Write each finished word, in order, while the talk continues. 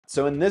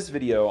So in this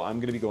video,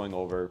 I'm going to be going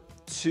over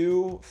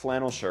 2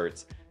 flannel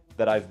shirts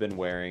that I've been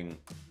wearing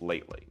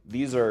lately.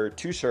 These are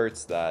 2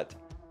 shirts that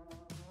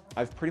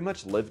I've pretty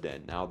much lived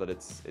in now that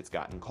it's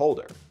gotten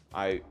colder.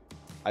 I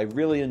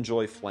really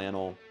enjoy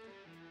flannel.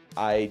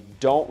 I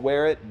don't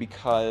wear it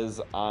because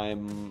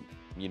I'm,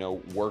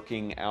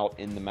 working out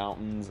in the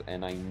mountains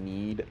and I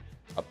need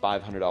a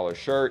 $500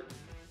 shirt.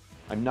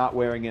 I'm not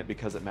wearing it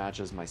because it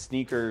matches my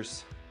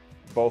sneakers.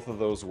 Both of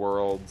those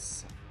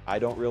worlds I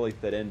don't really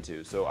fit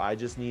into. So I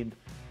just need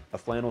a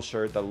flannel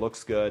shirt that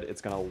looks good. It's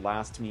gonna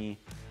last me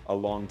a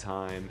long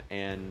time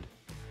and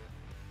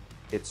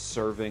it's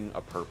serving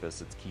a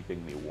purpose. It's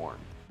keeping me warm.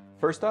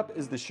 First up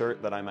is the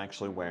shirt that I'm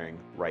actually wearing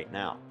right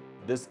now.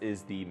 This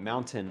is the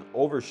Mountain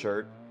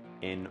Overshirt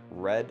in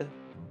red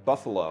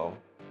buffalo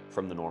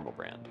from the Normal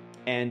brand.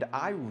 And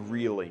I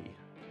really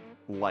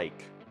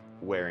like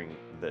wearing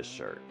this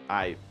shirt.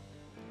 I've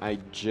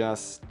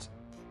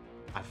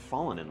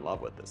fallen in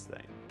love with this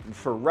thing.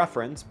 For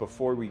reference,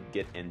 before we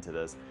get into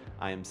this,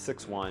 I am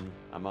 6'1",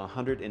 I'm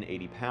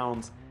 180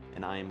 pounds,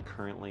 and I am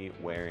currently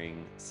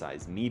wearing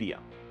size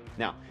medium.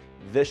 Now,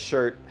 this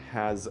shirt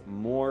has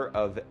more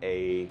of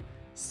a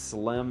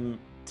slim,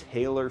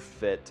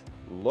 tailor-fit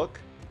look.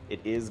 It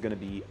is gonna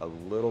be a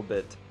little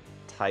bit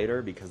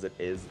tighter because it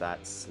is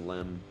that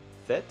slim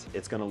fit.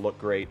 It's gonna look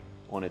great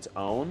on its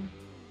own,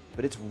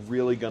 but it's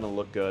really gonna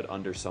look good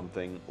under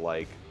something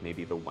like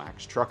maybe the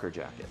wax trucker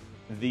jacket.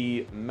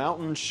 The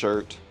mountain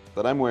shirt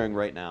that I'm wearing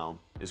right now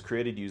is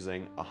created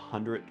using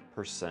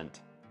 100%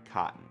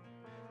 cotton.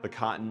 The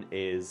cotton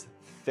is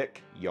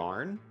thick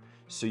yarn,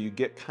 so you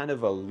get kind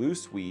of a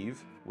loose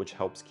weave, which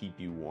helps keep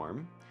you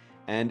warm.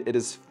 And it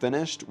is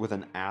finished with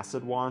an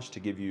acid wash to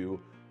give you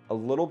a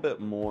little bit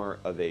more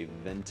of a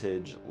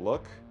vintage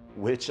look,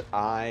 which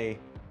I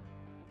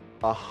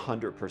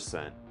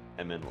 100%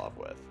 am in love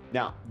with.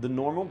 Now, the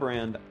Normal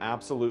brand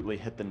absolutely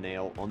hit the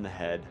nail on the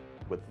head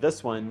with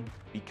this one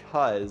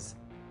because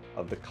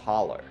of the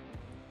collar.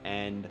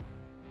 And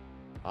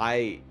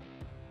I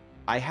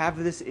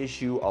have this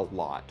issue a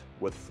lot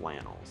with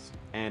flannels,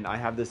 and I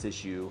have this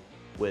issue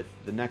with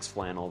the next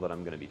flannel that I'm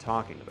going to be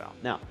talking about.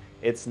 Now,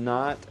 it's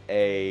not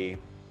a,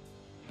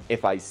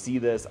 if I see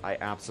this, I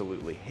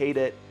absolutely hate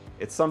it.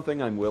 It's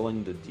something I'm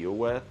willing to deal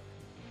with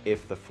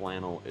if the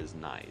flannel is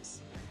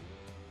nice.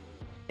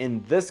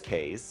 In this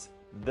case,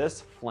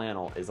 this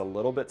flannel is a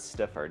little bit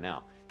stiffer.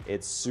 Now,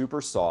 it's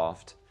super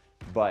soft,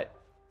 but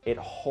it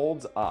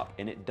holds up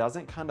and it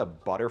doesn't kind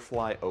of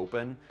butterfly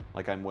open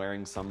like I'm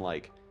wearing some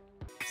like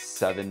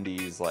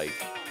 70s like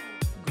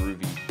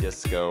groovy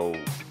disco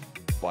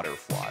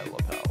butterfly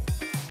lapel.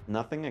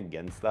 Nothing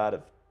against that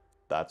if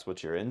that's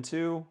what you're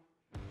into.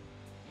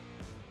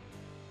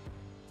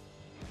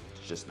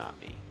 It's just not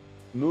me.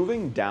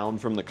 Moving down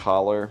from the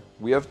collar,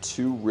 we have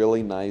 2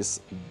 really nice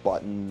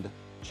buttoned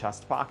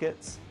chest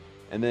pockets.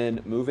 And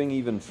then moving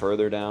even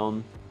further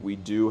down, we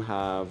do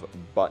have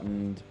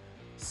buttoned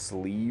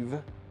sleeve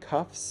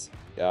cuffs.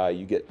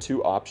 You get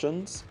 2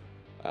 options,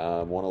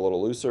 one a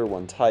little looser,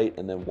 one tight,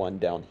 and then one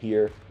down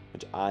here,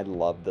 which I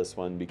love this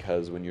one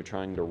because when you're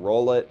trying to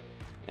roll it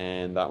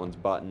and that one's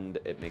buttoned,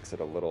 it makes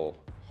it a little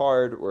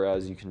hard,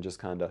 whereas you can just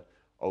kind of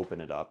open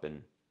it up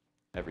and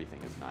everything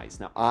is nice.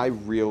 Now, I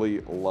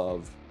really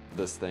love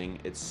this thing.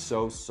 It's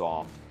so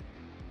soft,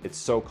 it's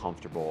so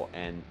comfortable,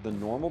 and the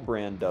Normal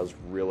brand does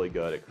really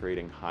good at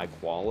creating high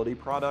quality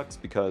products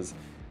because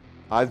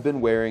I've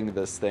been wearing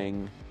this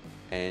thing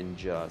and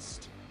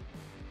just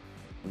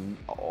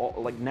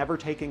like never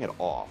taking it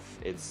off.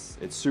 It's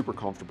super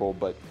comfortable,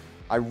 but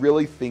I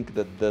really think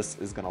that this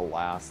is gonna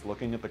last.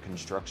 Looking at the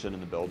construction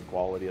and the build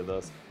quality of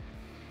this,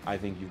 I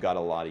think you've got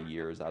a lot of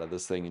years out of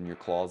this thing in your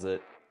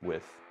closet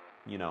with,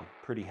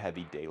 pretty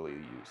heavy daily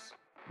use.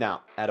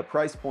 Now, at a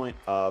price point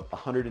of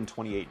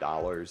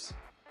 $128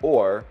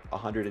 or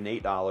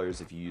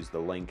 $108 if you use the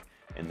link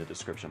in the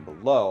description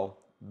below,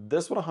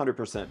 this would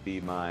 100%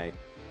 be my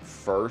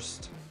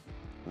first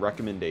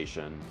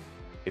recommendation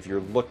if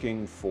you're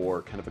looking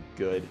for kind of a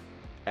good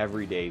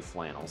everyday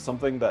flannel.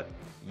 Something that,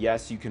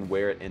 yes, you can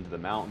wear it into the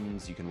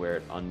mountains, you can wear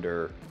it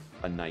under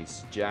a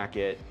nice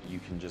jacket, you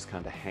can just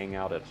kind of hang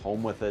out at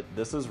home with it.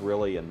 This is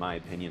really, in my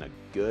opinion, a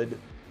good,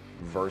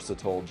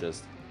 versatile,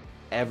 just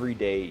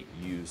everyday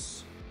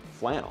use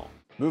flannel.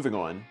 Moving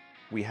on,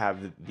 we have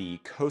the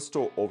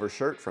Coastal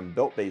Overshirt from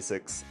Bylt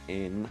Basics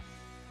in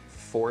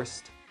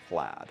forest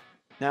plaid.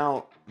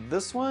 Now,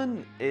 this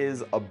one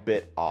is a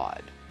bit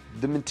odd.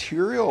 The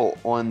material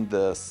on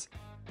this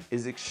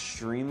is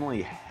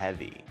extremely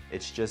heavy.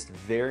 It's just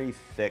very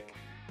thick,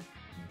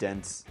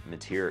 dense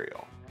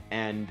material.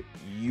 And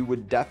you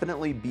would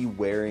definitely be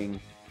wearing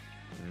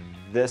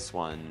this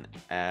one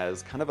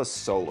as kind of a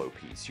solo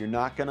piece. You're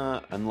not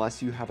gonna,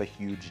 unless you have a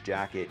huge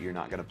jacket, you're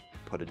not gonna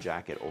put a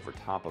jacket over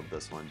top of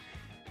this one.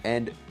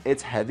 And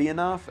it's heavy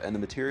enough and the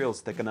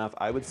material's thick enough,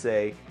 I would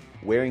say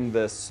wearing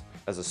this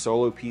as a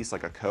solo piece,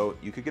 like a coat,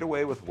 you could get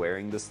away with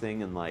wearing this thing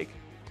in like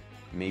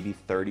maybe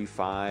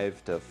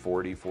 35 to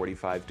 40,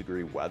 45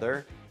 degree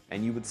weather,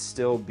 and you would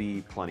still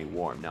be plenty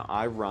warm. Now,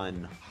 I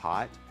run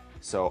hot,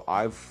 So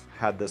I've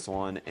had this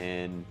on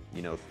in,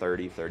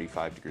 30,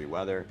 35 degree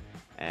weather,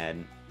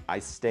 and I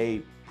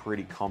stay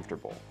pretty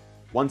comfortable.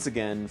 Once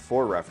again,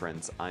 for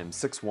reference, I'm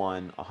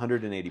 6'1",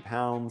 180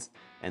 pounds,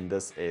 and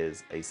this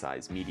is a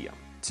size medium.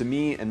 To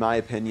me, in my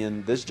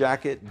opinion, this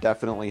jacket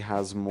definitely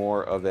has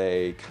more of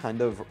a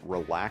kind of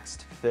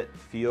relaxed fit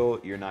feel.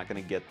 You're not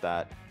gonna get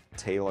that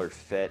tailor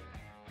fit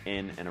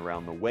in and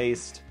around the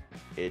waist.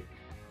 It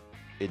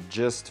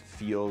just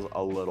feels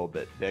a little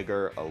bit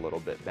bigger, a little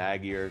bit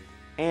baggier,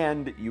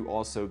 and you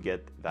also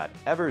get that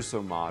ever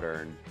so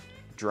modern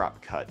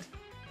drop cut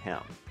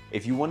hem.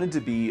 If you wanted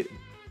to be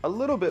a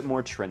little bit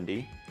more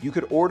trendy, you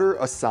could order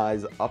a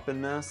size up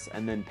in this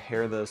and then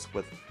pair this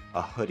with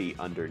a hoodie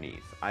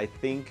underneath. I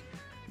think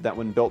that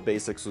when Bylt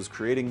Basics was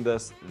creating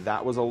this,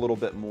 that was a little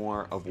bit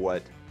more of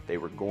what they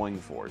were going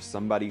for.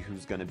 Somebody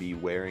who's gonna be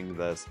wearing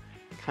this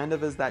kind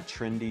of as that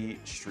trendy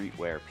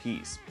streetwear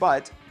piece.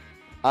 But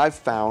I've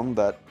found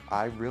that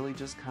I really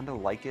just kind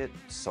of like it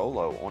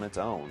solo on its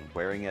own,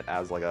 wearing it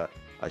as like a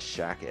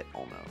shacket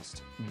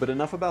almost. But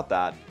enough about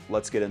that,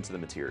 let's get into the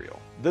material.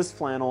 This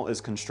flannel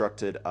is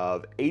constructed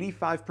of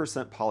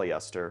 85%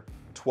 polyester,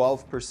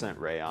 12%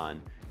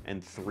 rayon,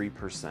 and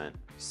 3%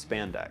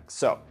 spandex.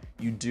 So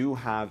you do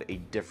have a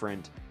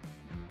different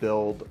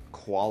build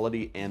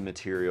quality and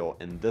material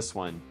in this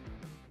one,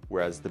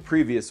 whereas the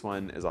previous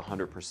one is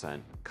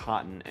 100%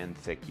 cotton and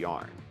thick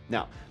yarn.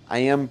 Now, I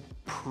am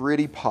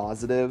pretty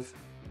positive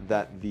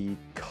that the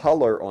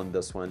color on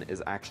this one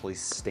is actually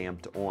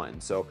stamped on.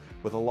 So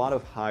with a lot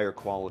of higher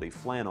quality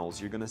flannels,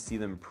 you're gonna see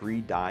them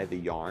pre-dye the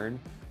yarn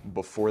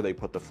before they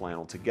put the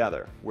flannel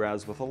together.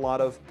 Whereas with a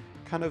lot of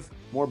kind of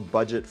more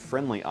budget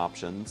friendly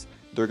options,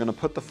 they're gonna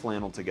put the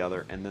flannel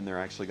together and then they're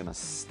actually gonna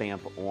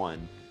stamp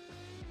on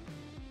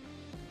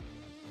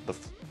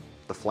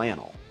the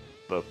flannel,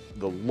 the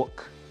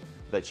look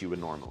that you would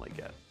normally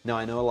get. Now,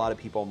 I know a lot of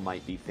people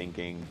might be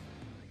thinking,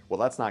 well,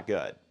 that's not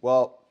good.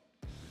 Well,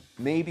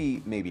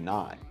 maybe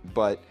not,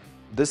 but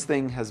this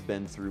thing has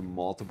been through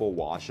multiple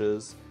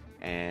washes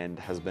and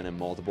has been in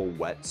multiple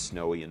wet,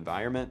 snowy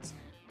environments.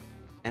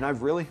 And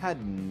I've really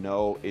had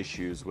no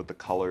issues with the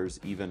colors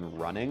even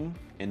running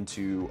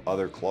into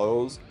other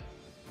clothes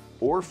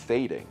or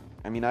fading.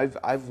 I mean,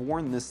 I've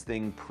worn this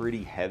thing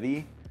pretty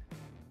heavy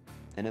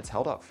and it's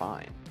held up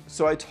fine.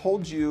 So I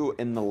told you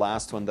in the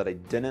last one that I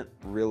didn't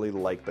really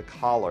like the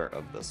collar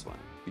of this one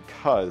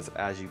because,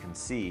 as you can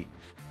see,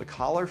 the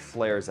collar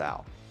flares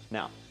out.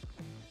 Now,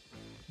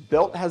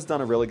 Bylt has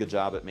done a really good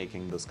job at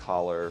making this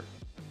collar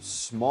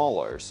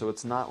smaller, so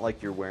it's not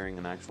like you're wearing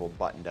an actual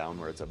button down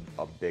where it's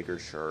a bigger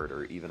shirt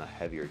or even a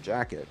heavier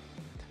jacket.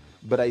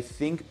 But I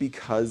think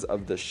because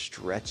of the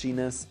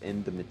stretchiness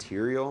in the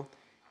material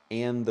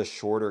and the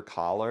shorter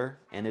collar,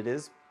 and it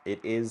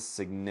is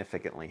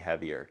significantly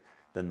heavier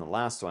than the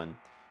last one,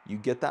 you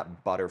get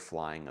that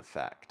butterflying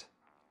effect.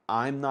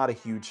 I'm not a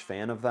huge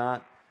fan of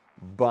that,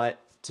 but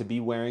to be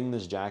wearing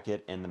this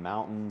jacket in the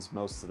mountains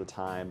most of the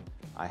time,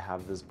 I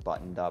have this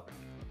buttoned up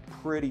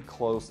pretty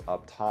close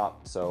up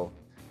top, so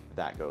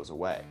that goes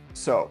away.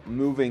 So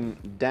moving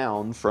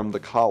down from the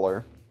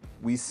collar,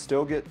 we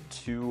still get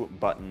 2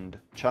 buttoned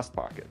chest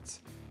pockets.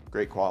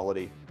 Great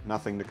quality,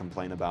 nothing to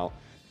complain about.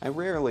 I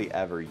rarely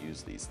ever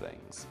use these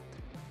things.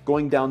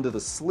 Going down to the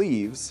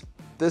sleeves,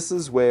 this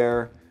is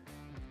where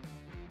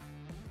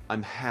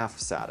I'm half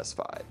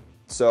satisfied.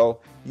 So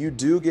you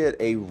do get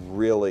a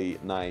really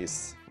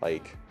nice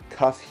like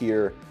cuff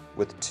here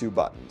with 2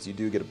 buttons. You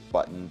do get a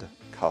buttoned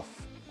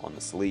cuff on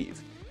the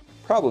sleeve.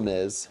 Problem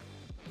is,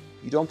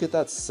 you don't get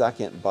that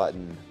second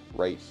button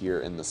right here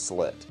in the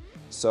slit.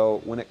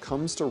 So when it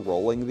comes to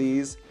rolling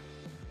these,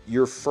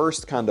 your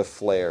first kind of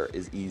flare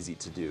is easy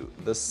to do.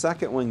 The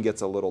second one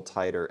gets a little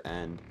tighter,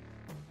 and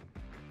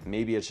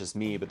maybe it's just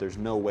me, but there's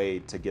no way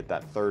to get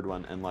that third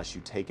one unless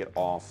you take it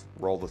off,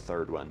 roll the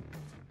third one,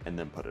 and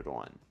then put it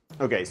on.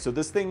 Okay, so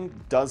this thing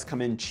does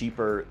come in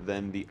cheaper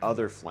than the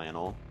other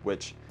flannel,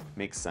 which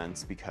makes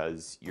sense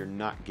because you're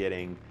not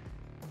getting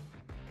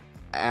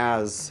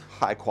as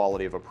high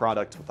quality of a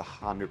product with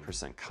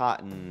 100%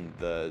 cotton,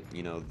 the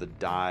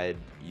dyed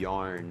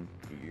yarn.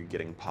 You're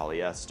getting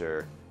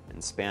polyester and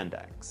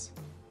spandex.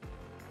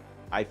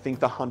 I think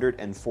the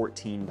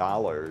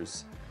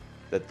 $114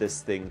 that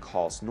this thing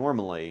costs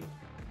normally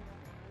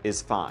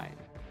is fine.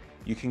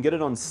 You can get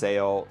it on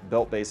sale.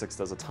 Bylt Basics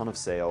does a ton of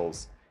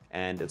sales,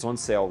 and it's on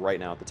sale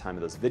right now at the time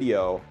of this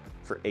video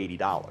for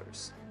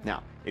 $80.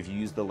 Now, if you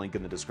use the link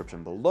in the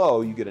description below,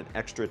 you get an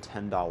extra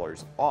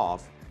 $10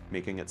 off,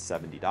 making it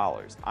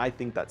 $70. I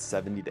think that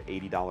 $70 to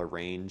 $80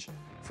 range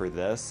for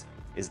this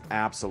is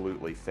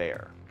absolutely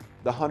fair.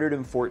 The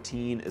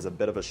 $114 is a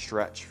bit of a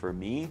stretch for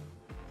me,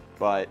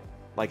 but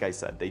like I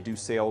said, they do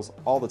sales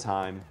all the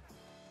time.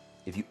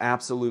 If you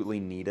absolutely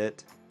need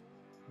it,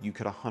 you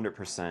could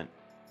 100%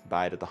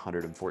 buy it at the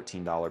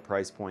 $114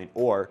 price point,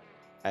 or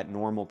at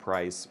normal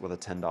price with a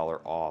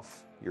 $10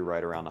 off, you're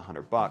right around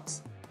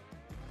 $100.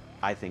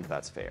 I think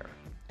that's fair.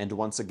 And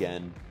once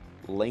again,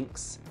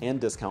 links and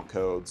discount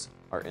codes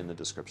are in the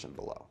description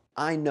below.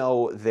 I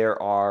know there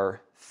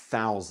are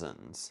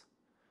thousands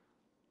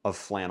of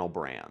flannel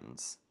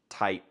brands,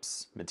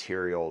 types,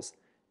 materials,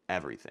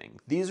 everything.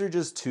 These are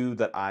just two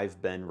that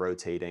I've been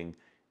rotating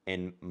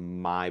in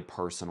my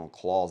personal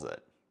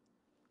closet.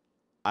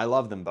 I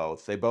love them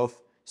both. They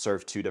both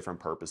serve two different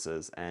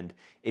purposes. And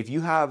if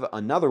you have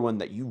another one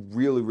that you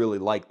really, really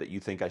like that you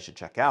think I should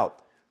check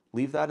out,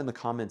 leave that in the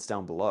comments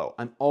down below.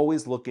 I'm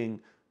always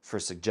looking for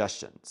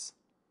suggestions.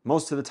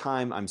 Most of the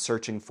time I'm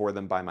searching for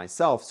them by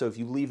myself, so if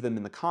you leave them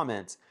in the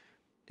comments,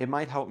 it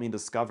might help me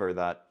discover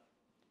that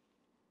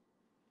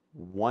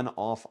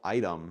one-off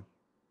item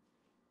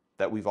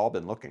that we've all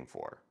been looking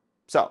for.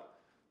 So,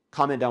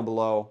 comment down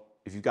below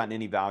if you've gotten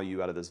any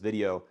value out of this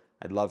video.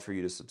 I'd love for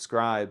you to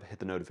subscribe, hit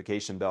the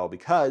notification bell,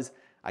 because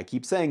I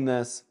keep saying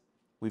this,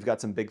 we've got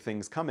some big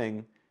things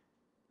coming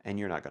and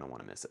you're not going to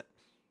want to miss it.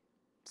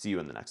 See you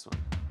in the next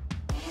one.